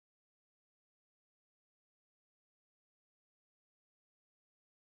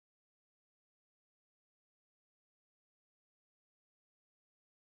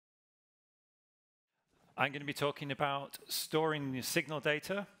I'm going to be talking about storing your signal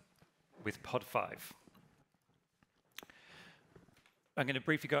data with POD5. I'm going to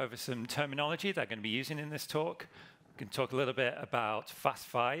briefly go over some terminology that I'm going to be using in this talk. I'm going to talk a little bit about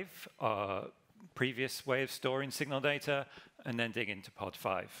FAST5, our previous way of storing signal data, and then dig into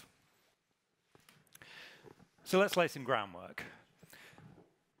POD5. So let's lay some groundwork.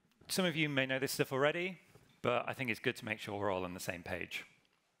 Some of you may know this stuff already, but I think it's good to make sure we're all on the same page.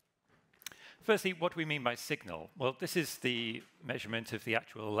 Firstly, what do we mean by signal? Well, this is the measurement of the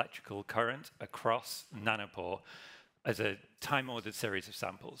actual electrical current across Nanopore as a time-ordered series of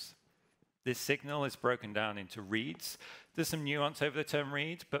samples. This signal is broken down into reads. There's some nuance over the term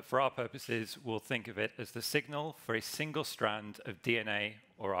read, but for our purposes, we'll think of it as the signal for a single strand of DNA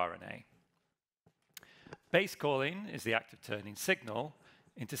or RNA. Basecalling is the act of turning signal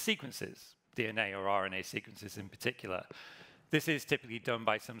into sequences, DNA or RNA sequences in particular. This is typically done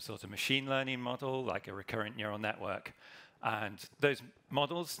by some sort of machine learning model, like a recurrent neural network. And those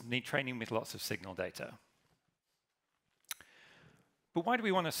models need training with lots of signal data. But why do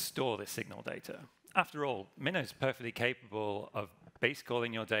we want to store this signal data? After all, Minnow is perfectly capable of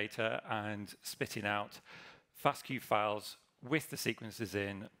basecalling your data and spitting out FASTQ files with the sequences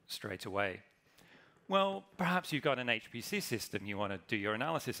in straight away. Well, perhaps you've got an HPC system you want to do your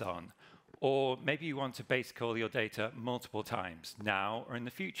analysis on. Or maybe you want to basecall your data multiple times, now or in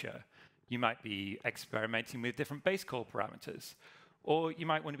the future. You might be experimenting with different basecall parameters. Or you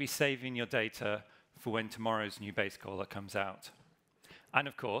might want to be saving your data for when tomorrow's new basecaller comes out. And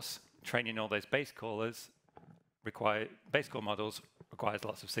of course, training all those basecall models requires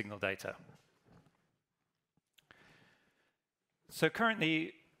lots of signal data. So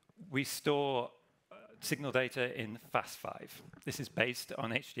currently, we store signal data in FAST5. This is based on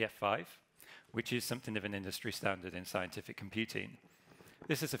HDF5, which is something of an industry standard in scientific computing.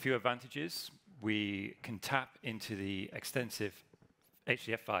 This has a few advantages. We can tap into the extensive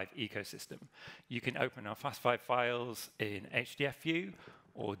HDF5 ecosystem. You can open our FAST5 files in HDFview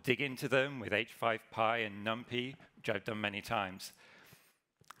or dig into them with H5Py and NumPy, which I've done many times.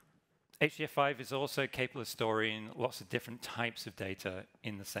 HDF5 is also capable of storing lots of different types of data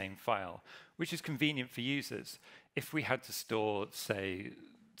in the same file, which is convenient for users. If we had to store, say,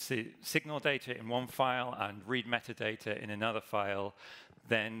 signal data in one file and read metadata in another file,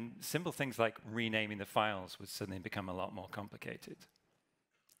 then simple things like renaming the files would suddenly become a lot more complicated.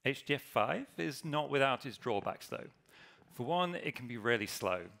 HDF5 is not without its drawbacks, though. For one, it can be really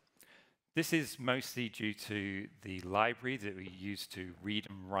slow. This is mostly due to the library that we use to read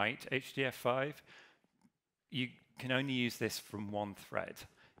and write HDF5. You can only use this from one thread,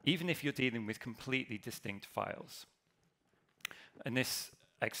 even if you're dealing with completely distinct files. And this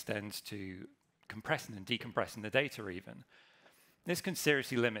extends to compressing and decompressing the data even. This can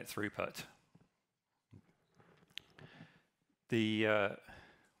seriously limit throughput.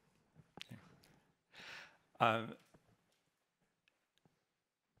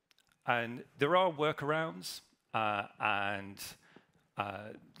 And there are workarounds and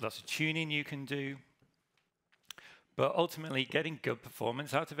lots of tuning you can do. But ultimately, getting good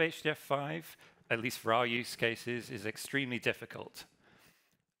performance out of HDF5, at least for our use cases, is extremely difficult.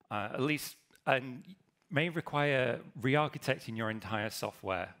 And may require re-architecting your entire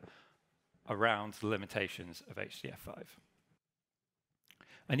software around the limitations of HDF5.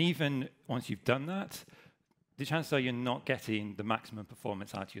 And even once you've done that, the chances are you're not getting the maximum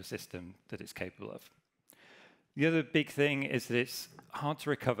performance out of your system that it's capable of. The other big thing is that it's hard to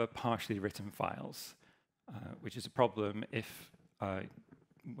recover partially written files, which is a problem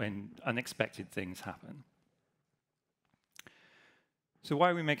when unexpected things happen. So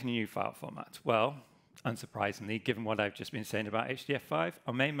why are we making a new file format? Well, unsurprisingly, given what I've just been saying about HDF5,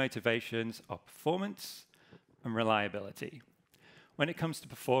 our main motivations are performance and reliability. When it comes to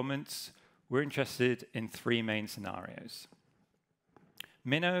performance, we're interested in three main scenarios.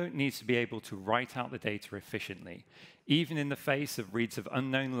 Minnow needs to be able to write out the data efficiently, even in the face of reads of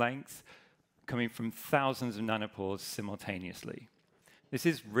unknown length coming from thousands of nanopores simultaneously. This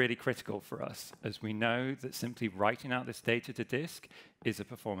is really critical for us, as we know that simply writing out this data to disk is a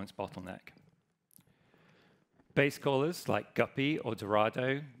performance bottleneck. Basecallers like Guppy or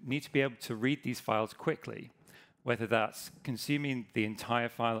Dorado need to be able to read these files quickly, whether that's consuming the entire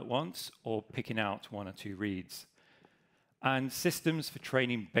file at once or picking out one or two reads. And systems for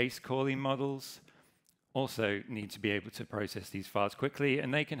training basecalling models also need to be able to process these files quickly,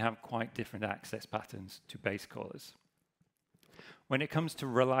 and they can have quite different access patterns to basecallers. When it comes to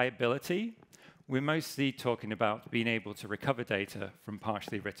reliability, we're mostly talking about being able to recover data from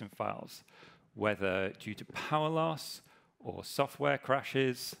partially written files, whether due to power loss or software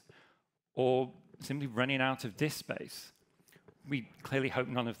crashes, or simply running out of disk space. We clearly hope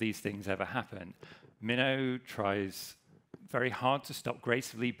none of these things ever happen. Minnow tries very hard to stop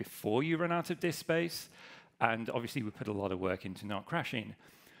gracefully before you run out of disk space, and obviously we put a lot of work into not crashing.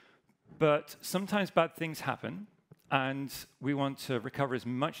 But sometimes bad things happen, and we want to recover as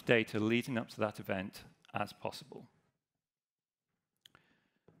much data leading up to that event as possible.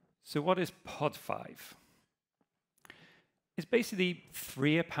 So what is POD5? It's basically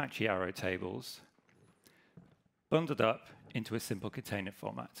 3 Apache Arrow tables bundled up into a simple container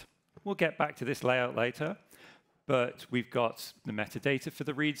format. We'll get back to this layout later, but we've got the metadata for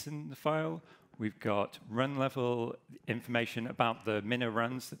the reads in the file. We've got run-level information about the Minnow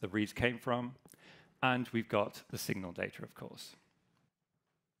runs that the reads came from, and we've got the signal data, of course.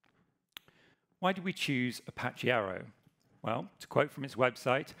 Why did we choose Apache Arrow? Well, to quote from its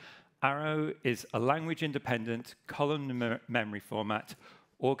website, Arrow is a language-independent column memory format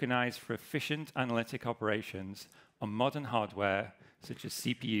organized for efficient analytic operations on modern hardware, such as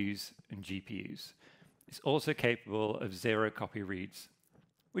CPUs and GPUs. It's also capable of zero-copy reads,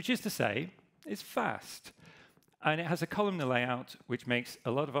 which is to say, it's fast. And it has a columnar layout, which makes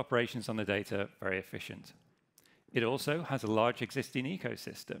a lot of operations on the data very efficient. It also has a large existing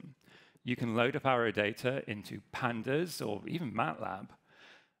ecosystem. You can load up Arrow data into Pandas or even MATLAB.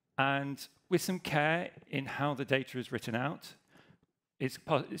 And with some care in how the data is written out, it's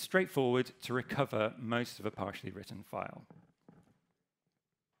straightforward to recover most of a partially written file.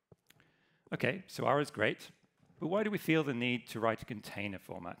 OK, so Arrow is great. But why do we feel the need to write a container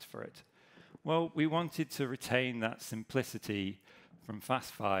format for it? Well, we wanted to retain that simplicity from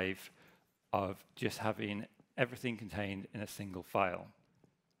FAS5 of just having everything contained in a single file.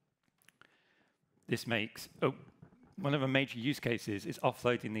 This makes, one of our major use cases is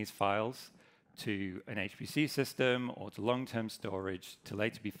offloading these files to an HPC system or to long-term storage to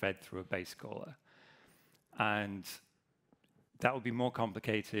later be fed through a basecaller. And that would be more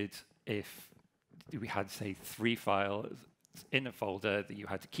complicated if we had, say, 3 files in a folder that you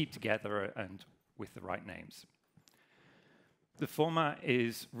had to keep together and with the right names. The format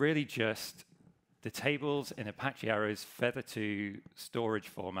is really just the tables in Apache Arrow's Feather2 storage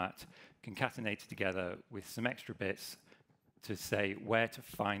format concatenated together with some extra bits to say where to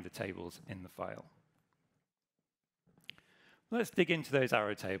find the tables in the file. Let's dig into those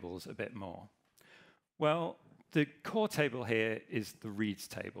Arrow tables a bit more. Well, the core table here is the reads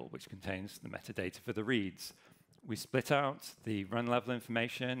table, which contains the metadata for the reads. We split out the run-level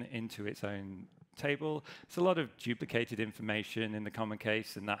information into its own table. It's a lot of duplicated information in the common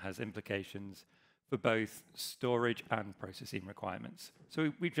case, and that has implications for both storage and processing requirements.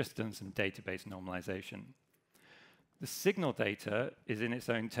 So we've just done some database normalization. The signal data is in its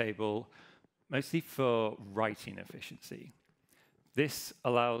own table, mostly for writing efficiency. This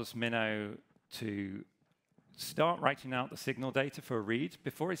allows Minnow to start writing out the signal data for a read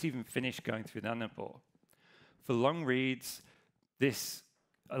before it's even finished going through Nanopore. For long reads, this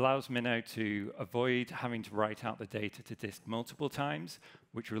allows Minnow to avoid having to write out the data to disk multiple times,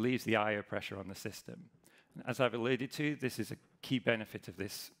 which relieves the I/O pressure on the system. And as I've alluded to, this is a key benefit of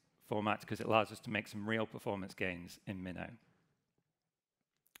this format because it allows us to make some real performance gains in Minnow.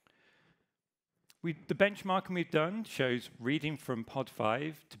 The benchmarking we've done shows reading from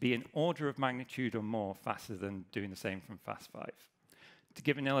POD5 to be an order of magnitude or more faster than doing the same from FAS5. To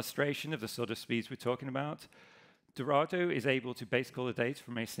give an illustration of the sort of speeds we're talking about, Dorado is able to base call the data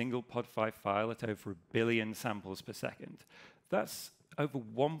from a single POD5 file at over 1 billion samples per second. That's over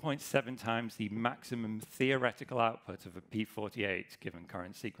 1.7 times the maximum theoretical output of a P48 given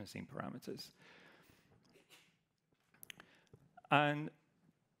current sequencing parameters. And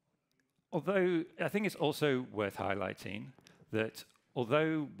although I think it's also worth highlighting that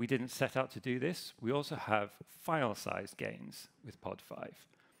although we didn't set out to do this, we also have file size gains with POD5,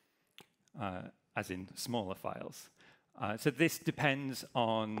 as in smaller files. So this depends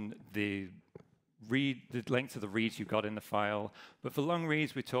on the length of the reads you got in the file. But for long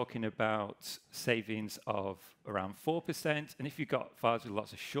reads, we're talking about savings of around 4%. And if you've got files with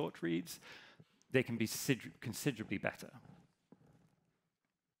lots of short reads, they can be considerably better.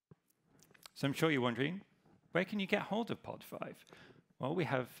 So I'm sure you're wondering, where can you get hold of POD5? Well, we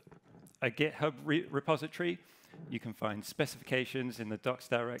have a GitHub repository. You can find specifications in the docs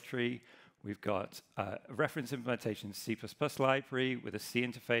directory. We've got a reference implementation C++ library with a C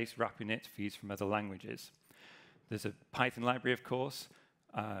interface wrapping it for use from other languages. There's a Python library, of course.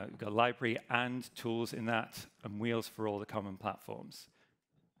 We've got a library and tools in that, and wheels for all the common platforms.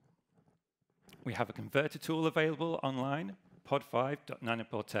 We have a converter tool available online,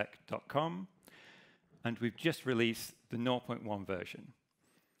 pod5.nanoporetech.com, and we've just released the 0.1 version.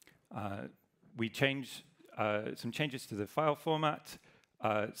 we changed some changes to the file format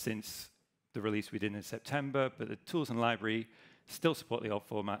since the release we did in September, but the tools and library still support the old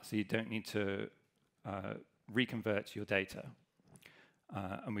format, so you don't need to reconvert your data.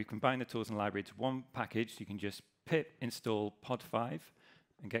 And we've combined the tools and library to one package, so you can just pip install POD5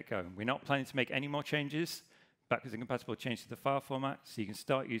 and get going. We're not planning to make any more changes, backwards and compatible change to the file format, so you can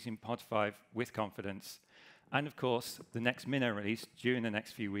start using POD5 with confidence. And of course, the next Minnow release, during the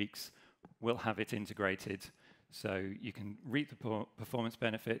next few weeks, will have it integrated, so you can reap the performance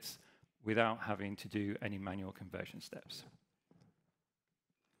benefits without having to do any manual conversion steps.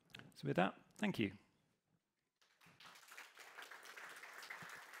 So with that, thank you.